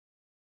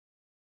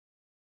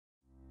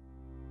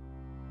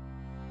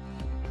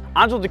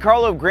Angel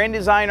DiCarlo of Grand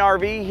Design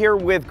RV here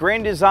with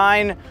Grand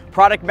Design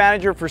Product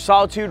Manager for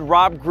Solitude,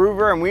 Rob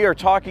Groover, and we are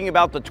talking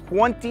about the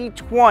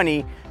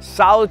 2020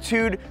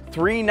 Solitude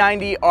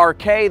 390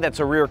 RK. That's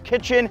a rear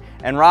kitchen,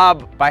 and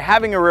Rob, by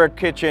having a rear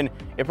kitchen,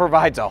 it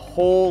provides a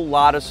whole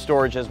lot of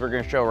storage, as we're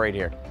going to show right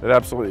here. It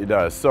absolutely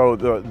does. So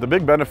the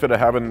big benefit of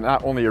having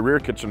not only a rear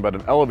kitchen, but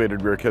an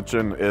elevated rear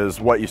kitchen is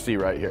what you see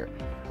right here.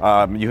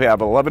 You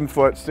have 11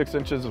 foot, 6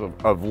 inches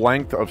of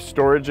length of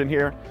storage in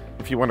here.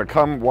 If you want to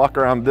come walk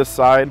around this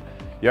side,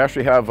 you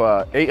actually have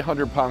a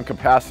 800-pound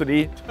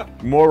capacity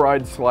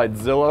MoRide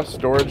Slidezilla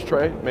storage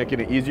tray,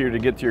 making it easier to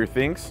get to your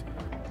things.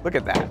 Look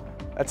at that.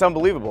 That's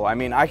unbelievable. I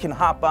mean, I can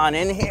hop on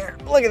in here.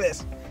 Look at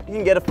this. You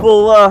can get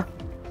a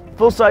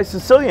full-size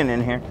Sicilian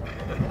in here.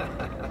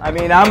 I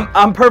mean,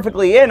 I'm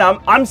perfectly in.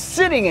 I'm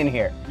sitting in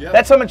here. Yep.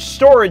 That's how much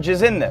storage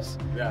is in this.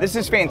 Yeah, this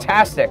is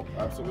fantastic.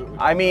 Absolutely.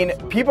 I mean,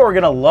 people are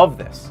gonna love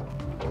this.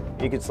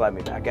 You can slide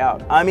me back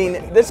out. I mean,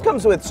 this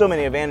comes with so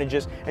many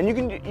advantages, and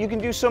you can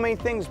do so many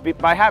things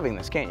by having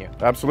this, can't you?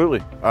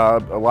 Absolutely. A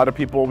lot of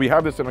people, we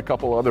have this in a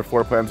couple other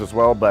floor plans as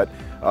well, but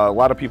a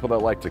lot of people that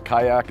like to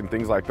kayak and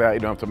things like that, you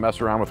don't have to mess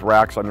around with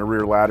racks on your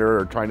rear ladder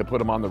or trying to put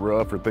them on the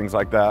roof or things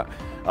like that.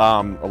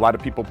 A lot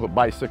of people put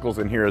bicycles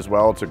in here as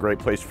well. It's a great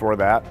place for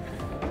that.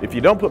 If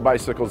you don't put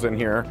bicycles in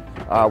here,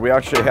 we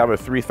actually have a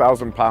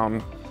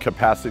 3,000-pound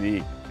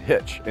capacity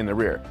hitch in the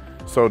rear.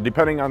 So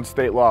depending on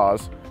state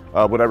laws,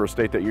 whatever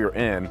state that you're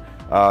in,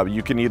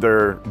 you can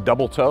either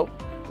double tow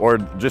or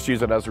just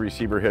use it as a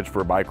receiver hitch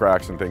for bike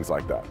racks and things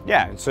like that.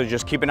 Yeah, so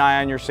just keep an eye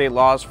on your state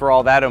laws for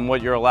all that and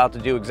what you're allowed to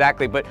do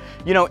exactly. But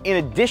you know, in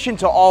addition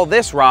to all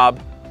this,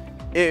 Rob,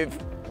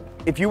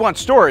 if you want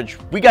storage,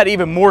 we got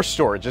even more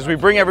storage. As we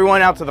bring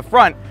everyone out to the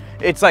front,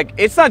 it's like,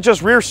 it's not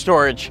just rear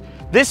storage.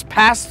 This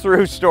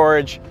pass-through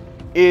storage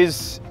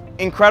is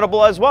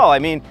incredible as well. I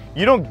mean,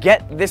 you don't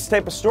get this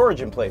type of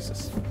storage in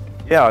places.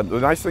 Yeah, the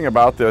nice thing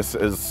about this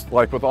is,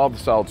 like with all the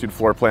Solitude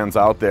floor plans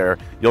out there,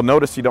 you'll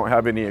notice you don't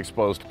have any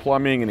exposed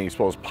plumbing, any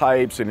exposed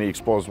pipes, any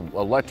exposed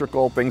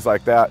electrical, things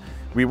like that.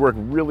 We work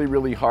really,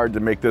 really hard to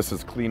make this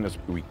as clean as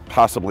we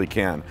possibly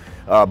can.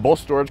 Both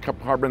storage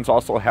compartments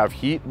also have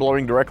heat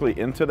blowing directly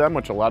into them,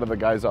 which a lot of the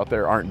guys out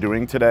there aren't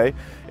doing today.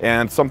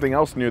 And something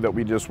else new that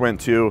we just went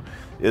to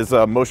is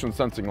motion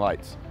sensing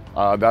lights.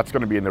 That's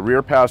going to be in the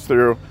rear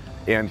pass-through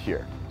and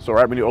here. So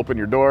right when you open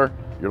your door,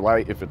 your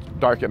light, if it's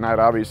dark at night,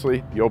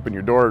 obviously, you open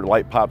your door,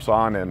 light pops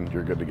on, and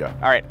you're good to go.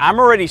 All right, I'm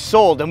already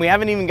sold, and we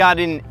haven't even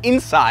gotten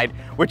inside,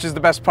 which is the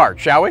best part,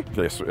 shall we?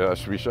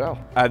 Yes, we shall.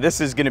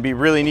 This is going to be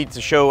really neat to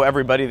show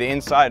everybody the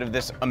inside of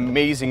this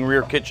amazing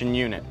rear kitchen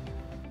unit.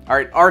 All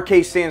right,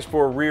 RK stands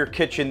for rear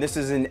kitchen. This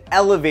is an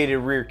elevated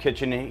rear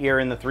kitchen here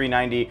in the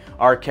 390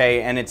 RK,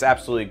 and it's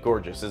absolutely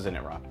gorgeous, isn't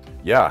it, Rob?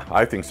 Yeah,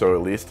 I think so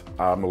at least.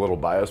 I'm a little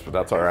biased, but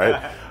that's all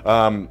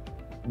right.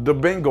 The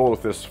main goal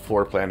with this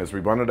floor plan is we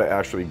wanted to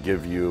actually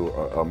give you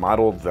a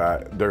model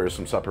that there is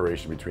some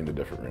separation between the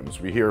different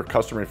rooms. We hear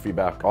customer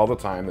feedback all the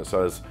time that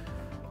says,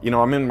 you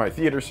know, I'm in my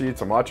theater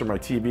seats, I'm watching my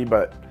TV,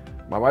 but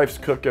my wife's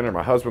cooking or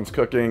my husband's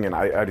cooking, and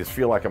I just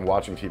feel like I'm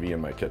watching TV in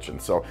my kitchen.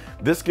 So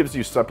this gives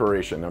you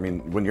separation. I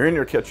mean, when you're in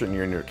your kitchen,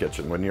 you're in your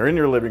kitchen. When you're in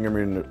your living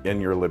room, you're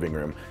in your living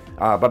room.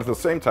 But at the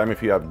same time,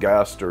 if you have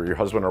guests or your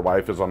husband or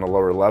wife is on the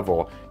lower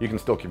level, you can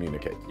still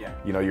communicate. Yeah.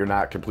 You know, you're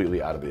not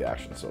completely out of the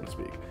action, so to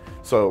speak.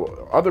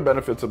 So other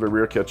benefits of a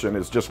rear kitchen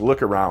is just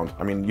look around.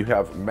 I mean, you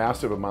have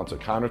massive amounts of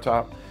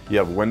countertop. You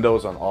have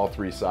windows on all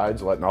 3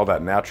 sides, letting all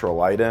that natural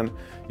light in.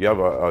 You have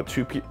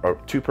a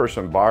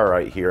two-person bar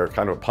right here,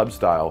 kind of a pub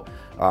style.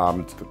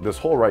 This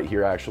hole right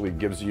here actually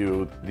gives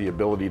you the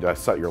ability to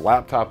set your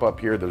laptop up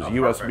here. There's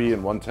USB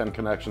and 110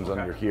 connections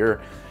under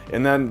here.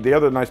 And then the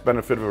other nice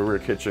benefit of a rear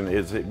kitchen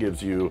is it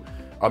gives you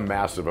a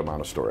massive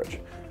amount of storage.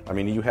 I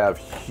mean, you have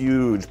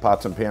huge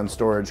pots and pan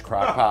storage,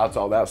 crock pots,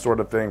 all that sort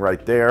of thing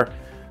right there.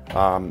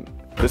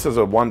 This is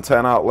a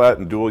 110 outlet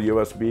and dual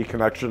USB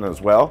connection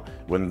as well.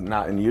 When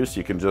not in use,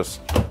 you can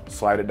just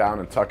slide it down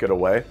and tuck it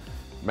away.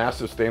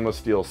 Massive stainless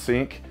steel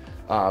sink.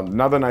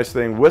 Another nice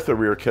thing with a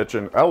rear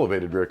kitchen,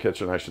 elevated rear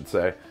kitchen I should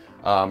say,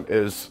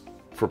 is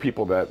for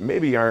people that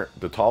maybe aren't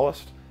the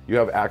tallest, you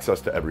have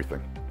access to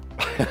everything.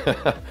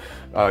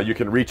 You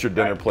can reach your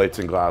dinner plates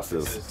and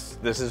glasses.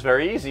 This is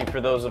very easy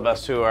for those of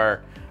us who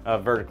are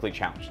vertically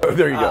challenged.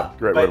 There you go.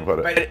 Great way to put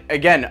it. But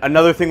again,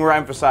 another thing we're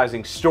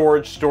emphasizing,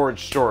 storage.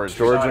 Storage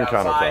and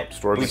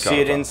countertop. We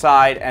see it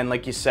inside, and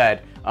like you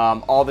said,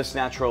 all this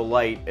natural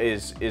light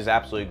is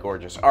absolutely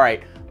gorgeous. All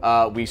right,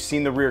 we've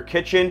seen the rear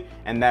kitchen,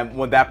 and then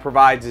what that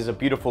provides is a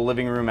beautiful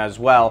living room as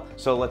well.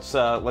 So let's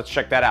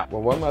check that out.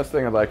 Well, one last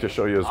thing I'd like to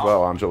show you as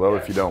well, Angelo,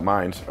 if you don't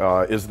mind,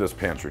 is this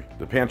pantry.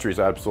 The pantry is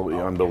absolutely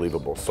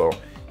unbelievable. So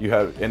you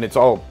have, and it's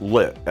all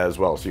lit as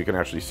well, so you can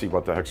actually see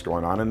what the heck's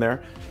going on in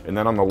there. And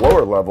then on the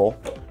lower level,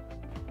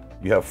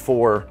 you have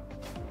 4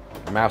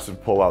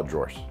 massive pull-out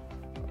drawers.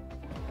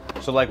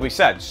 So like we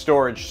said,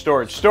 storage.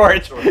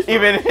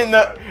 Even in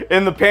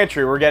the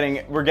pantry, we're getting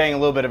a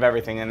little bit of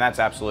everything, and that's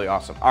absolutely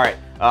awesome. All right,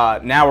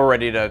 now we're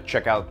ready to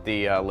check out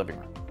the living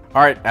room.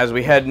 All right, as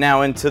we head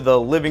now into the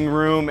living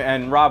room,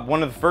 and Rob,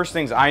 one of the first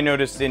things I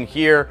noticed in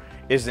here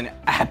is an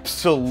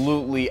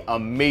absolutely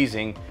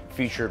amazing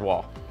featured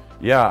wall.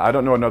 Yeah, I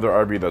don't know another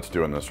RV that's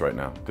doing this right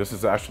now. This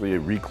is actually a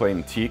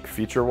reclaimed teak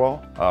feature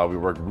wall. We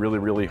worked really,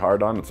 really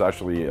hard on. It's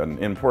actually an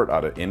import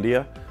out of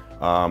India,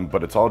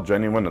 but it's all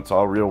genuine. It's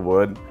all real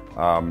wood.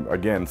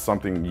 Again,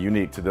 something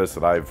unique to this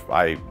that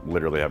I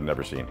literally have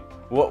never seen.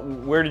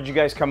 Where did you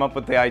guys come up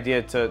with the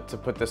idea to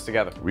put this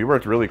together? We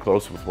worked really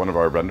close with one of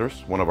our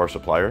vendors, one of our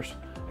suppliers,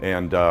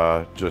 and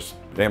just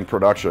in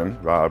production,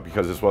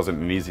 because this wasn't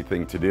an easy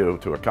thing to do,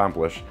 to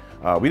accomplish.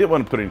 We didn't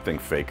want to put anything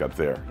fake up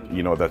there,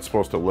 you know, that's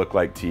supposed to look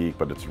like teak,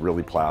 but it's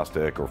really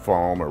plastic or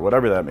foam or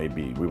whatever that may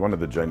be. We wanted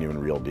the genuine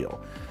real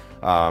deal.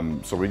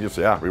 So we just,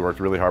 we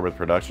worked really hard with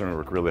production, we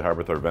worked really hard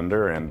with our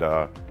vendor, and we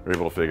were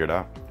able to figure it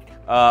out.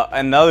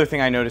 Another thing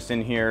I noticed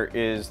in here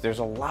is there's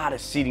a lot of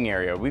seating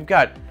area. We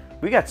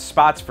got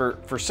spots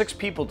for 6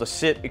 people to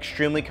sit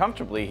extremely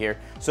comfortably here.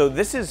 So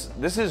this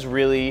is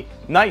really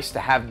nice to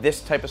have this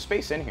type of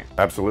space in here.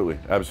 Absolutely,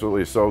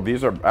 absolutely. So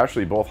these are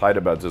actually both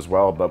hide-a-beds as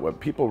well, but what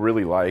people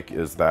really like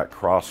is that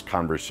cross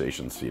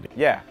conversation seating.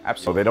 Yeah,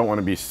 absolutely. So they don't want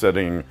to be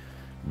sitting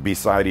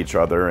beside each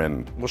other,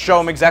 and we'll show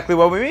them exactly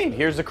what we mean.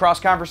 Here's the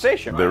cross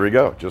conversation. There we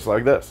go, just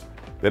like this.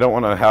 They don't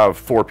want to have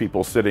 4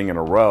 people sitting in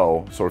a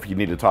row, so if you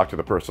need to talk to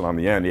the person on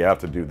the end, you have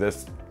to do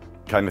this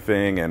kind of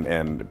thing,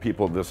 and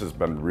people, this has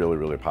been really,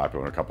 really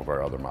popular in a couple of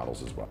our other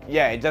models as well.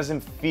 Yeah, it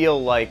doesn't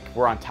feel like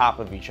we're on top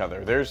of each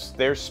other.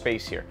 There's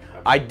space here.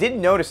 I did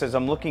notice as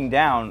I'm looking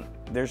down,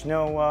 there's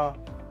no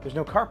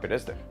carpet,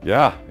 is there?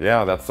 Yeah,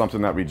 that's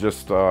something that we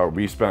just,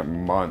 we spent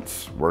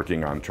months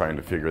working on trying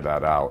to figure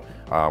that out.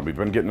 We've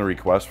been getting the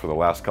requests for the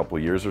last couple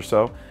of years or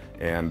so,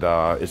 and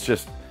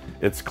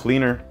it's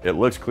cleaner, it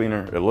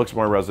looks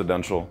more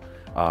residential,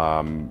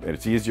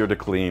 it's easier to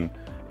clean,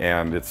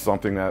 and it's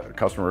something that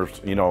customers,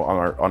 you know,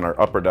 on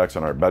our upper decks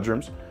on our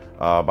bedrooms,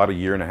 about a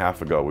year and a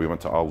half ago, we went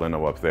to all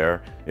lino up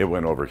there. It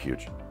went over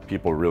huge.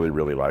 People really,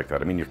 really like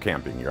that. I mean, you're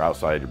camping, you're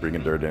outside, you're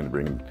bringing dirt in,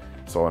 bringing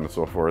so on and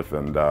so forth,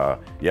 and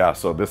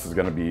so this is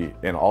going to be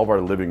in all of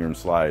our living room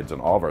slides and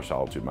all of our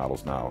Solitude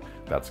models now.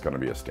 That's going to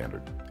be a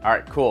standard. All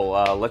right, cool.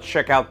 Let's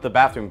check out the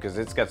bathroom because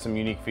it's got some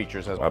unique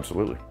features as well.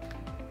 Absolutely.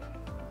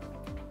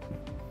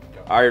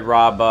 All right,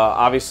 Rob,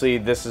 obviously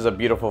this is a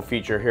beautiful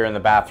feature here in the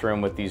bathroom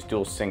with these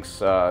dual sinks,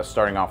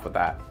 starting off with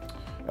that.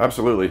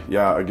 Absolutely,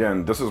 yeah,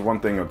 again, this is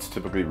one thing that's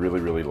typically really,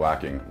 really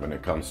lacking when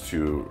it comes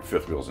to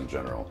fifth wheels in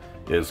general,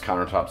 is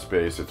countertop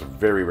space. It's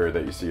very rare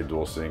that you see a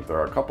dual sink. There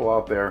are a couple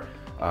out there,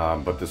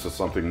 but this is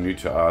something new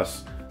to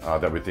us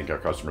that we think our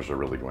customers are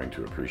really going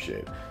to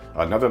appreciate.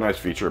 Another nice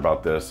feature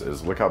about this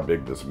is look how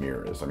big this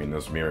mirror is. I mean,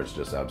 this mirror is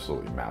just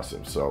absolutely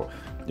massive. So,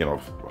 you know,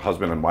 if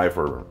husband and wife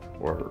or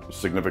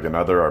significant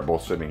other are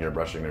both sitting here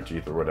brushing their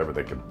teeth or whatever,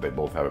 they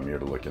both have a mirror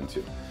to look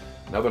into.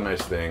 Another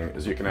nice thing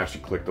is you can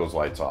actually click those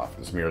lights off.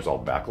 This mirror is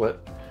all backlit,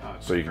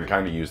 so you can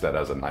kind of use that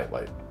as a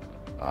nightlight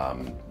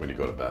when you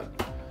go to bed.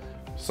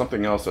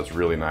 Something else that's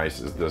really nice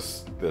is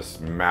this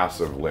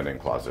massive linen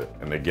closet.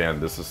 And again,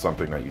 this is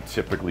something that you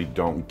typically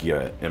don't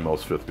get in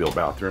most fifth wheel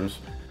bathrooms,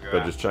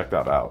 but just check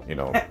that out, you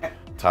know.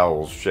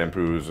 Towels,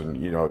 shampoos,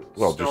 and, you know,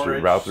 well, just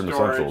your bathroom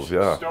essentials.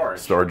 Yeah,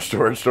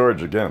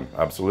 storage again.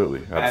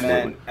 Absolutely.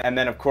 And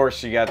then of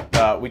course you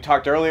got, we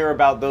talked earlier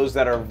about those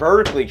that are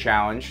vertically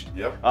challenged.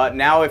 Yep.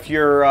 Now if you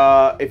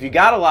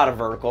got a lot of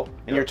vertical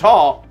and you're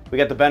tall, we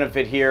got the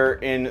benefit here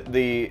in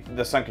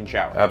the sunken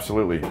shower.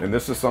 Absolutely. And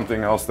this is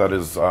something else that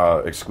is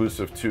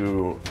exclusive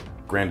to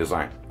Grand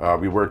Design.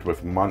 We worked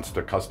with months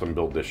to custom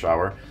build this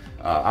shower.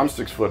 I'm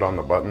 6 foot on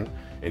the button,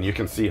 and you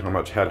can see how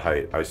much head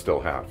height I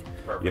still have.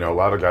 Perfect. You know, a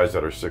lot of guys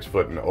that are 6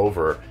 foot and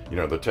over, you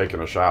know, they're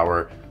taking a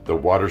shower, the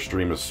water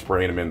stream is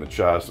spraying them in the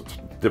chest, it's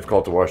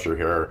difficult to wash your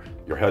hair,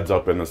 your head's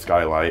up in the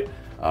skylight.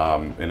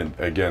 And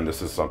again,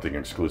 this is something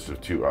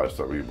exclusive to us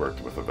that we worked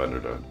with a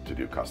vendor to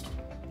do custom.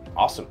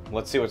 Awesome.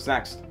 Let's see what's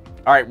next.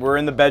 All right, we're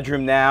in the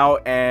bedroom now,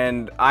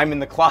 and I'm in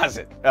the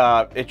closet.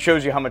 It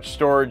shows you how much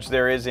storage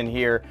there is in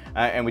here,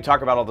 and we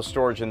talk about all the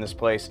storage in this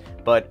place,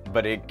 but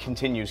it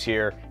continues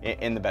here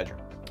in the bedroom.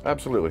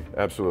 Absolutely,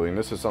 absolutely. And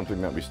this is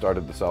something that we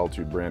started the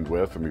Solitude brand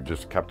with, and we've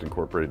just kept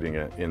incorporating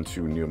it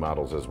into new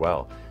models as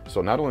well.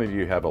 So not only do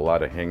you have a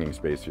lot of hanging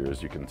space here,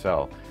 as you can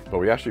tell, but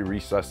we actually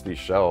recessed these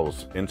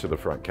shelves into the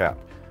front cap.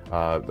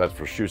 That's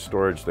for shoe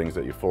storage, things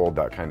that you fold,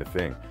 that kind of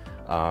thing.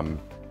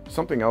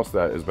 Something else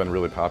that has been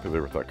really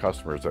popular with our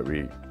customers that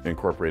we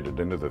incorporated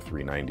into the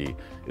 390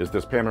 is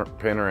this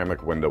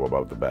panoramic window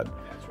above the bed.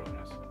 That's really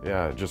nice.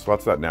 Yeah, it just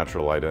lets that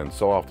natural light in.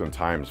 So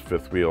oftentimes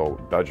fifth wheel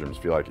bedrooms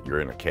feel like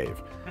you're in a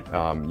cave.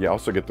 You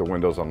also get the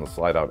windows on the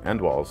slide out end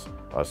walls,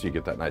 so you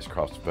get that nice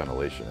cross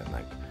ventilation at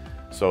night.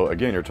 So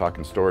again, you're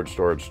talking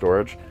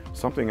storage.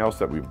 Something else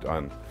that we've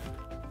done.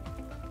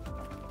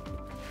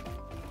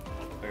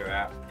 Look at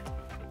that.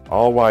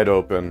 All wide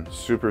open,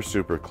 super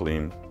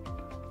clean.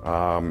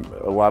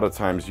 A lot of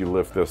times you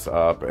lift this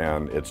up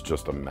and it's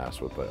just a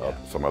mess with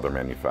some other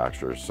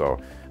manufacturers. So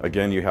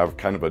again, you have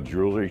kind of a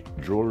jewelry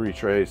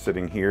tray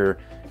sitting here.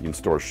 You can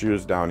store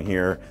shoes down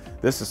here.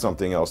 This is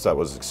something else that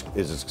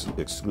is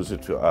exclusive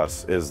to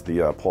us, is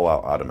the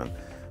pull-out ottoman.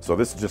 So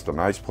this is just a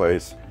nice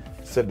place.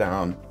 sit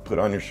down, put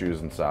on your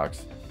shoes and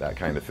socks, that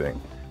kind of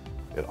thing.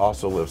 It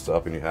also lifts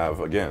up and you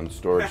have, again,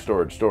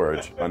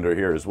 storage under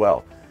here as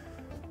well.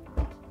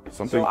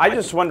 So I'm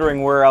just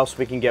wondering where else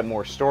we can get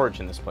more storage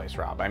in this place,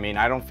 Rob. I mean,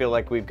 I don't feel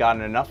like we've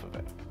gotten enough of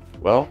it.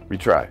 Well, we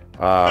try.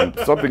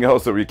 Something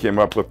else that we came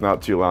up with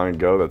not too long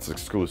ago that's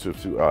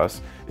exclusive to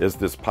us is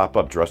this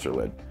pop-up dresser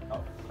lid.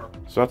 Oh,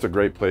 perfect. So that's a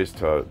great place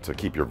to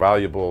keep your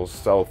valuables,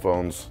 cell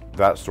phones,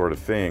 that sort of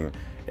thing.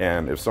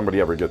 And if somebody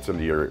ever gets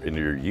into your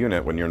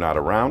unit when you're not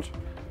around,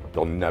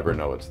 they'll never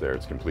know it's there.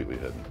 It's completely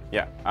hidden.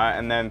 Yeah,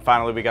 and then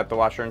finally we got the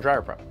washer and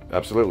dryer prep.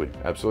 Absolutely,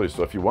 absolutely.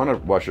 So if you want a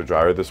washer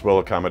dryer, this will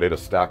accommodate a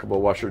stackable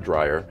washer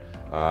dryer.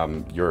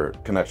 Your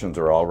connections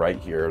are all right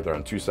here. They're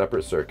on 2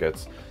 separate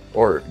circuits,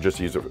 or just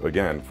use it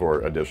again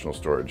for additional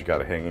storage. You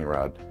got a hanging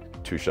rod,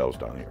 2 shelves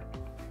down here.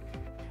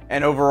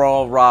 And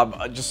overall,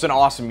 Rob, just an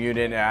awesome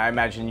unit. I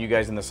imagine you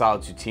guys in the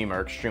Solitude team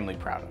are extremely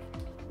proud of it.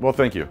 Well,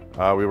 thank you.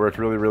 We worked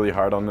really, really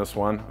hard on this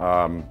one.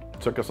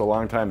 Took us a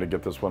long time to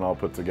get this one all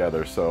put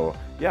together. So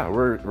yeah,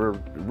 we're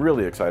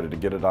really excited to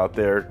get it out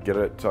there, get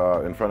it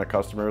in front of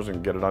customers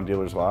and get it on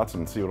dealers' lots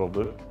and see what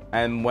it'll do.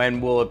 And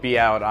when will it be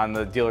out on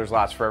the dealers'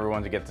 lots for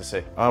everyone to get to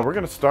see? We're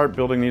gonna start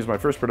building these. My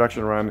first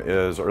production run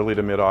is early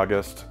to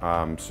mid-August.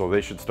 So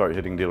they should start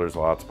hitting dealers'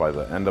 lots by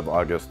the end of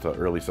August to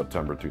early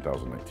September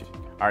 2019.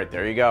 All right,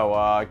 there you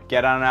go.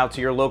 Get on out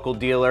to your local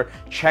dealer.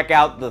 Check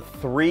out the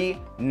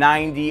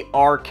 390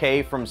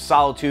 RK from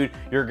Solitude.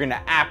 You're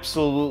gonna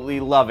absolutely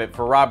love it.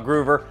 For Rob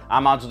Groover,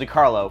 I'm Angel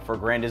DiCarlo for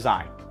Grand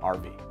Design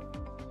RV.